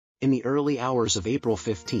In the early hours of April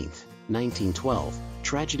 15, 1912,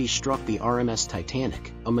 tragedy struck the RMS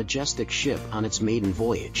Titanic, a majestic ship on its maiden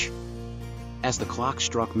voyage. As the clock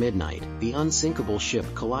struck midnight, the unsinkable ship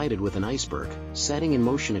collided with an iceberg, setting in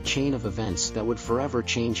motion a chain of events that would forever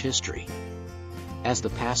change history. As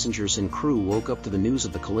the passengers and crew woke up to the news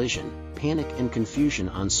of the collision, panic and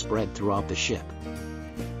confusion spread throughout the ship.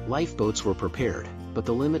 Lifeboats were prepared, but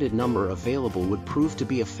the limited number available would prove to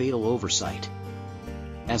be a fatal oversight.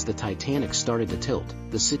 As the Titanic started to tilt,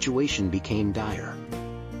 the situation became dire.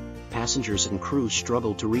 Passengers and crew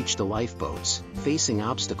struggled to reach the lifeboats, facing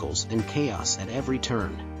obstacles and chaos at every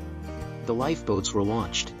turn. The lifeboats were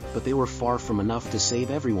launched, but they were far from enough to save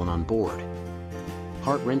everyone on board.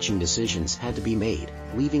 Heart-wrenching decisions had to be made,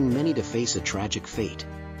 leaving many to face a tragic fate.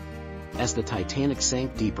 As the Titanic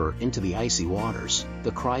sank deeper into the icy waters,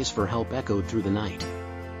 the cries for help echoed through the night.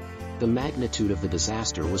 The magnitude of the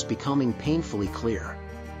disaster was becoming painfully clear.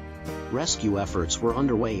 Rescue efforts were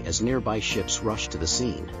underway as nearby ships rushed to the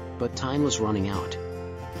scene, but time was running out.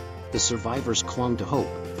 The survivors clung to hope,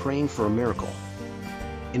 praying for a miracle.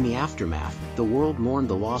 In the aftermath, the world mourned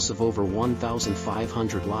the loss of over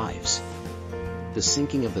 1,500 lives. The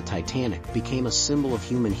sinking of the Titanic became a symbol of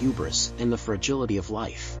human hubris and the fragility of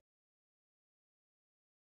life.